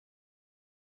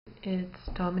it's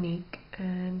Dominique,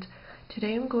 and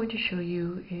today I'm going to show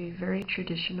you a very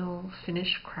traditional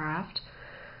Finnish craft.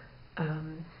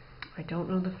 I don't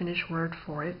know the Finnish word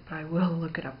for it, but I will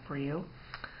look it up for you.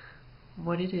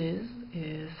 What it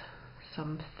is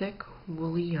some thick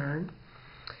woolly yarn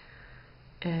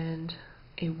and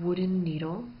a wooden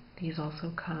needle. These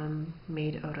also come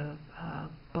made out of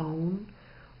bone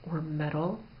or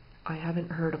metal. I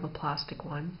haven't heard of a plastic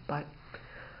one, but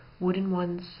wooden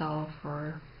ones sell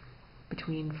for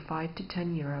between 5 to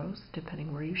 10 euros,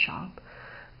 depending where you shop.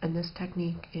 And this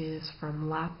technique is from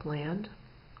Lapland,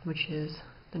 which is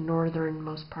the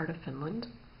northernmost part of Finland.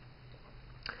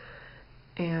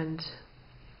 And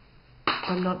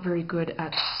I'm not very good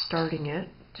at starting it,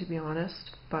 to be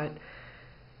honest, but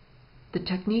the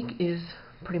technique is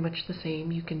pretty much the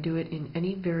same. You can do it in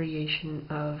any variation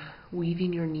of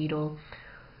weaving your needle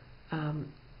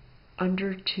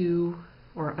under two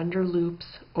or under loops,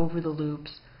 over the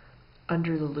loops,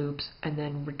 under the loops, and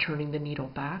then returning the needle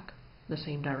back the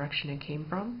same direction it came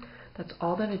from. That's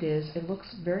all that it is. It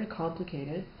looks very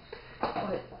complicated,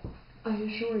 but I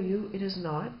assure you it is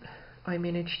not. I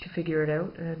managed to figure it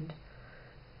out, and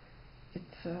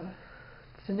it's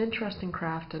an interesting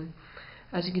craft. And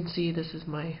as you can see, this is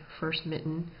my first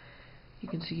mitten. You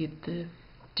can see the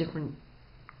different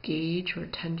gauge or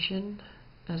tension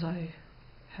as I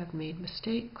have made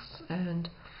mistakes, and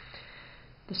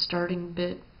the starting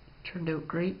bit turned out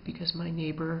great because my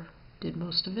neighbor did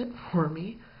most of it for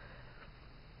me.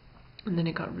 And then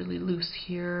it got really loose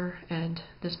here, and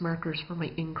this marker is for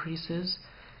my increases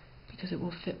because it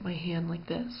will fit my hand like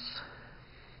this.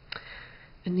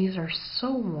 And these are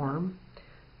so warm.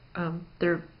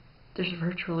 There's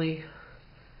virtually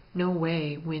no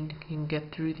way wind can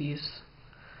get through these.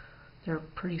 They're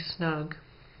pretty snug.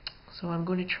 So I'm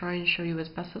going to try and show you as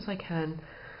best as I can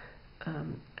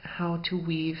how to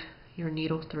weave your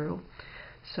needle through.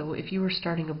 So if you were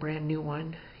starting a brand new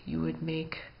one, you would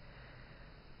make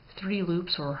 3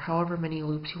 loops, or however many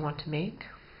loops you want to make,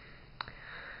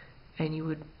 and you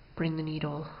would bring the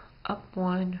needle up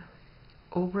 1,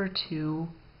 over 2,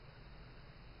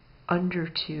 under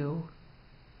 2,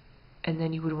 and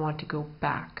then you would want to go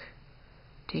back.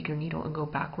 Take your needle and go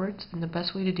backwards, and the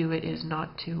best way to do it is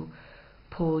not to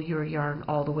pull your yarn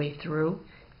all the way through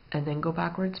and then go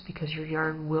backwards, because your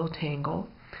yarn will tangle.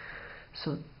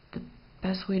 So the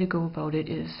best way to go about it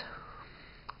is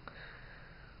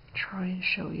try and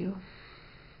show you.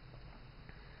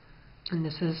 And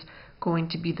this is going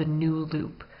to be the new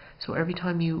loop. So every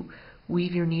time you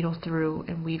weave your needle through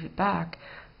and weave it back,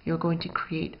 you're going to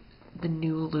create the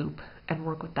new loop and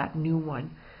work with that new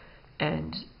one.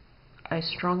 And I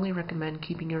strongly recommend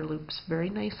keeping your loops very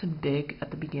nice and big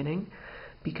at the beginning,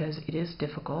 because it is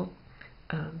difficult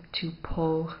to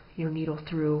pull your needle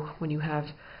through when you have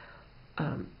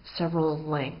several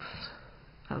lengths.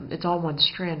 It's all one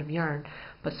strand of yarn,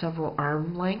 but several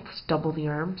arm lengths, double the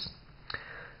arms,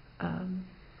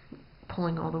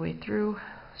 pulling all the way through.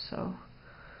 So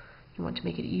you want to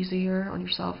make it easier on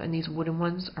yourself. And these wooden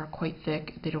ones are quite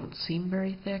thick. They don't seem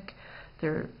very thick.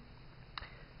 They're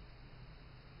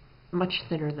much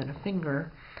thinner than a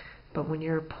finger, but when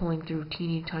you're pulling through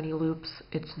teeny tiny loops,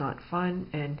 it's not fun.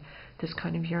 And this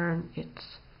kind of yarn,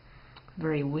 it's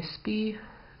very wispy.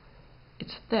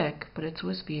 It's thick, but it's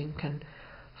wispy and can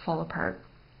fall apart.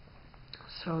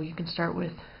 So you can start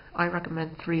with, I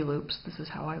recommend 3 loops. This is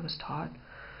how I was taught.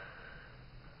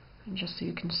 And just so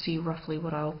you can see roughly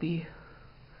what I'll be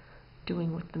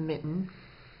doing with the mitten.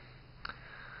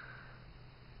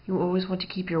 You always want to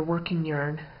keep your working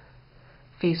yarn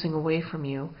facing away from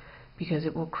you, because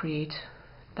it will create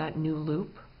that new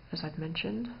loop, as I've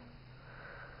mentioned.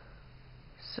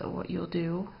 So what you'll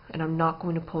do, and I'm not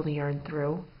going to pull the yarn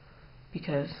through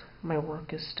because my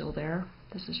work is still there.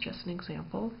 This is just an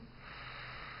example.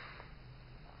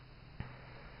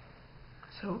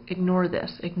 So ignore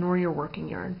this, ignore your working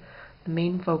yarn. The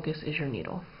main focus is your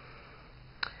needle.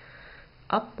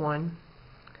 Up 1,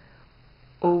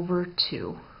 over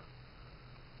 2,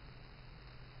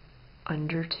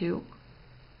 under 2,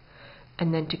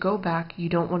 and then to go back, you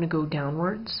don't want to go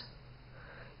downwards.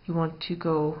 You want to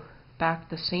go back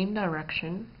the same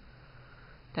direction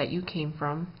that you came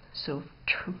from. So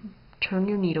turn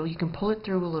your needle. You can pull it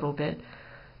through a little bit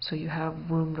so you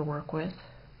have room to work with,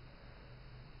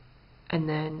 and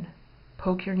then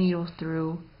poke your needle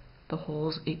through the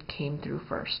holes it came through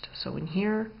first. So in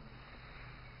here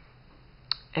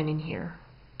and in here.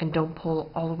 And don't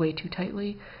pull all the way too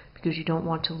tightly, because you don't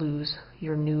want to lose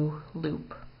your new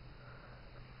loop.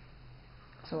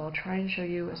 So I'll try and show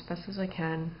you as best as I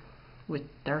can with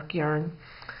dark yarn.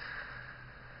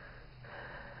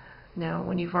 Now,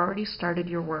 when you've already started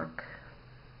your work,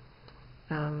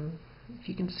 if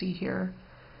you can see here,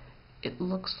 it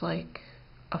looks like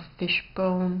a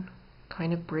fishbone,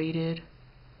 kind of braided,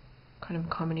 kind of a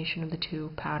combination of the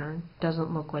two pattern.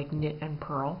 Doesn't look like knit and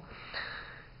purl.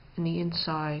 And the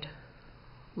inside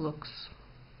looks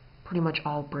pretty much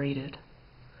all braided.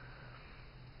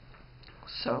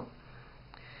 So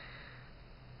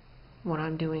what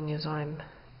I'm doing is I'm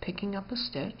picking up a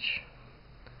stitch.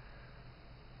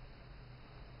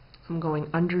 I'm going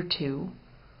under 2.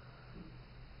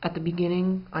 At the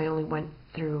beginning I went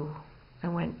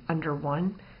under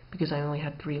 1 because I only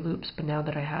had 3 loops, but now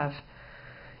that I have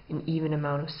an even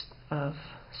amount of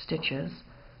stitches,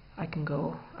 I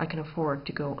can afford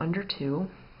to go under 2,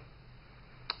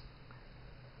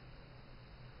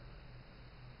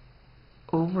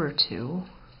 over 2.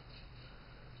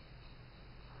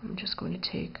 I'm just going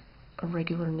to take a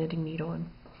regular knitting needle and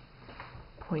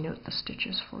point out the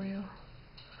stitches for you.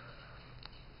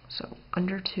 So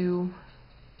under 2,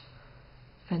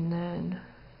 and then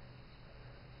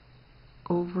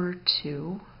over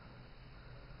 2.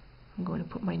 I'm going to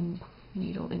put my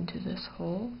needle into this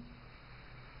hole.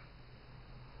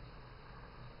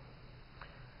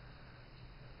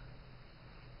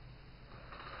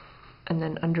 And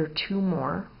then under 2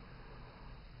 more.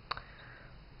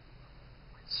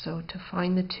 So to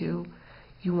find the 2,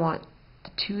 you want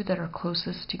the 2 that are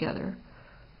closest together.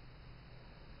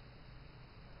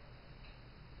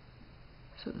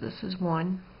 So this is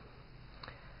 1,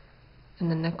 and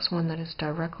the next one that is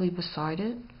directly beside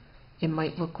it, it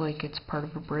might look like it's part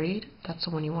of a braid. That's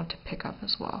the one you want to pick up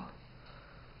as well.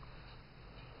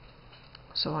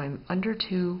 So I'm under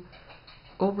 2,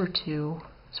 over 2,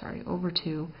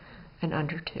 and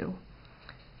under 2.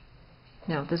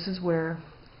 Now this is where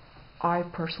I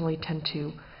personally tend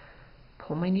to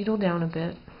pull my needle down a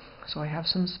bit so I have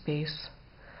some space,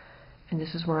 and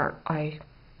this is where I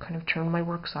kind of turn my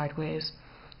work sideways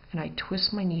and I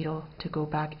twist my needle to go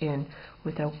back in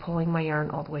without pulling my yarn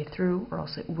all the way through, or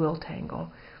else it will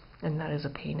tangle, and that is a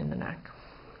pain in the neck.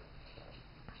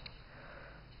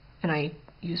 And I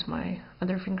use my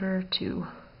other finger to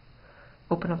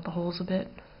open up the holes a bit.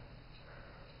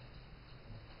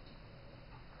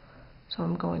 So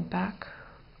I'm going back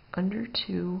under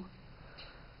 2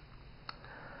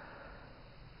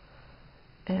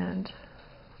 and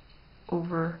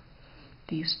over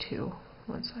these 2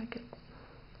 once I get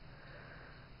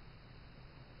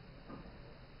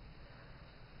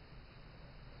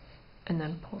and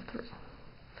then pull through.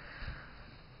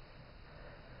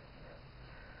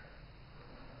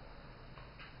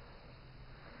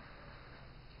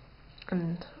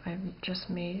 And I've just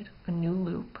made a new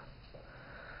loop.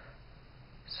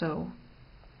 So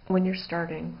when you're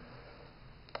starting,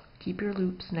 keep your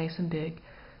loops nice and big,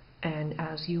 and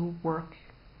as you work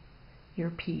your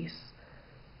piece,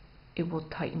 it will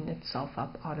tighten itself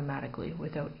up automatically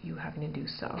without you having to do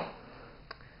so.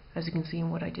 As you can see in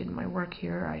what I did in my work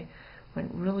here, I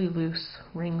went really loose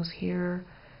rings here,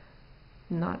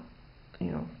 not,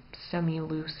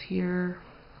 semi-loose here,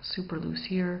 super loose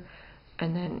here,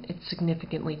 and then it's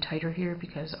significantly tighter here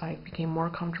because I became more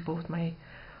comfortable with my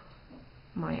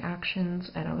actions,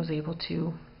 and I was able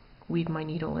to weave my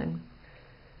needle in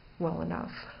well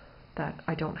enough that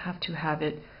I don't have to have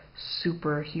it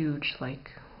super huge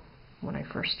like when I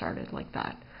first started like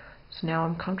that. So now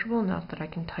I'm comfortable enough that I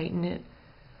can tighten it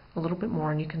a little bit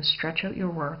more, and you can stretch out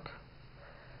your work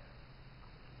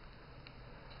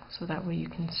so that way you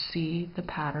can see the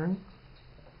pattern.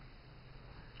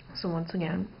 So once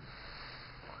again,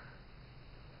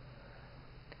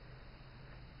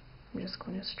 I'm just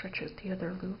going to stretch out the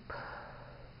other loop.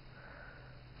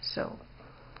 So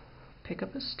pick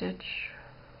up a stitch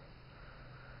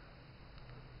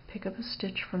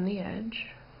from the edge.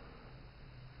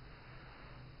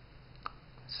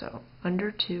 So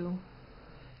under 2,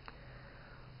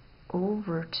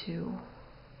 over 2,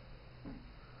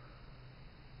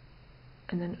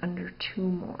 and then under 2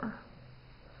 more.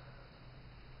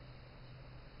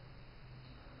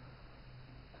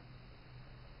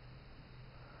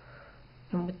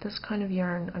 And with this kind of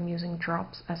yarn, I'm using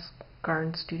Drops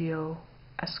Garn Studio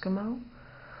Eskimo.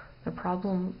 The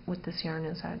problem with this yarn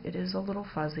is that it is a little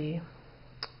fuzzy.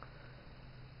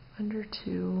 Under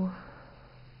 2,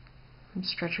 I'm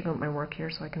stretching out my work here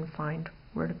so I can find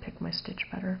where to pick my stitch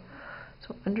better.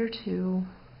 So under 2,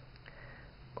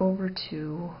 over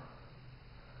 2,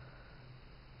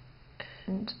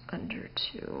 and under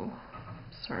 2.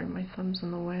 Sorry, my thumb's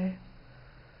in the way.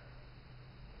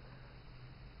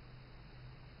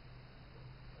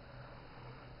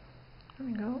 There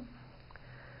we go.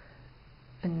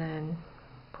 And then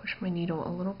push my needle a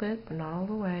little bit, but not all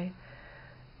the way,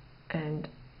 and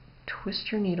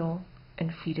twist your needle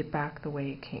and feed it back the way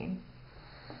it came.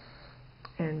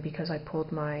 And because I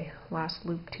pulled my last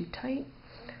loop too tight,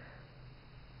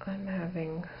 I'm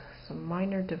having some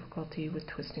minor difficulty with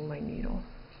twisting my needle.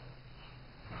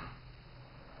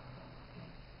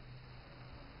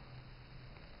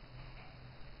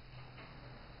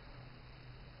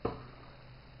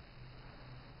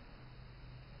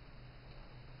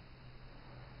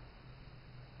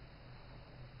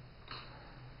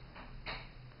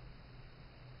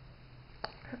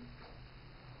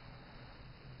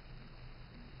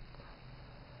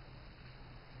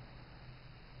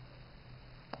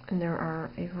 And there are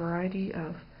a variety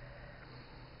of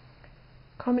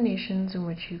combinations in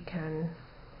which you can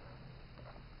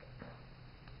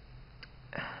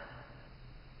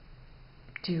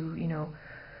do,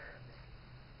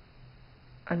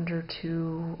 under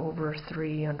 2, over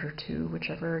 3, under 2,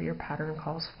 whichever your pattern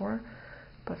calls for.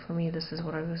 But for me, this is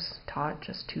what I was taught,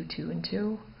 just 2, 2, and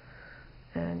 2.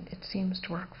 And it seems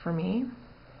to work for me.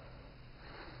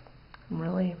 I'm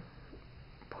really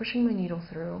pushing my needle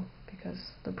through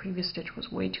because the previous stitch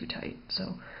was way too tight.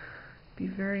 So be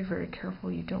very, very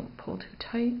careful you don't pull too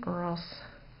tight, or else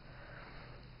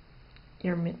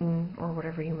your mitten or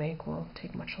whatever you make will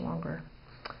take much longer.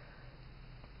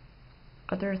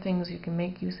 Other things you can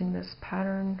make using this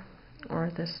pattern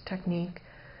or this technique,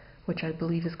 which I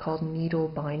believe is called needle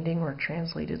binding, or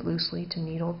translated loosely to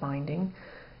needle binding,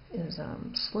 is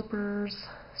slippers,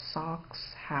 socks,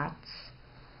 hats,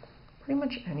 pretty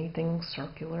much anything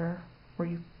circular.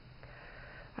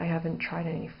 I haven't tried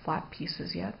any flat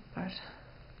pieces yet, but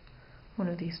one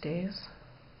of these days,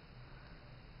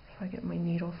 if I get my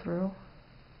needle through.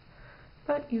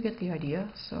 But you get the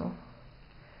idea. So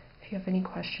if you have any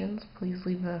questions, please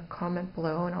leave a comment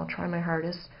below and I'll try my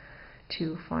hardest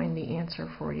to find the answer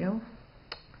for you.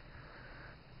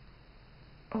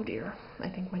 Oh dear, I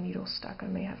think my needle's stuck. I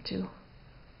may have to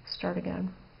start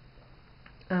again.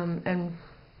 And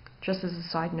just as a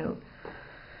side note,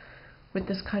 with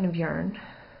this kind of yarn,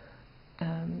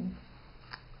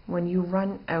 when you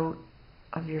run out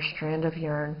of your strand of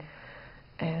yarn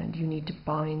and you need to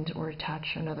bind or attach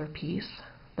another piece,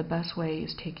 the best way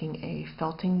is taking a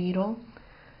felting needle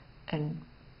and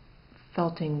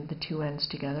felting the two ends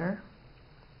together.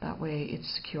 That way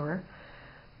it's secure.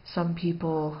 Some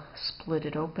people split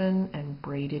it open and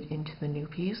braid it into the new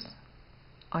piece.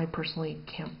 I personally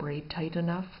can't braid tight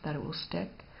enough that it will stick.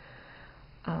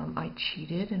 I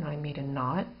cheated and I made a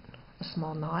knot, a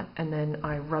small knot, and then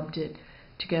I rubbed it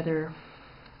together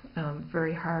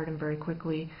very hard and very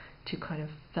quickly to kind of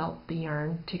felt the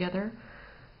yarn together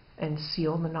and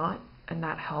seal the knot, and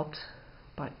that helped.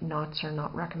 But knots are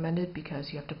not recommended because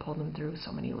you have to pull them through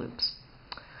so many loops.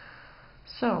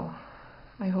 So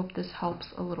I hope this helps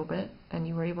a little bit and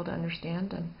you were able to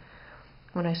understand, and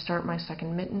when I start my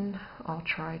second mitten, I'll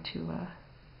try to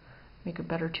make a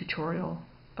better tutorial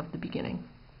of the beginning.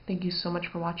 Thank you so much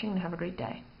for watching and have a great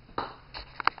day.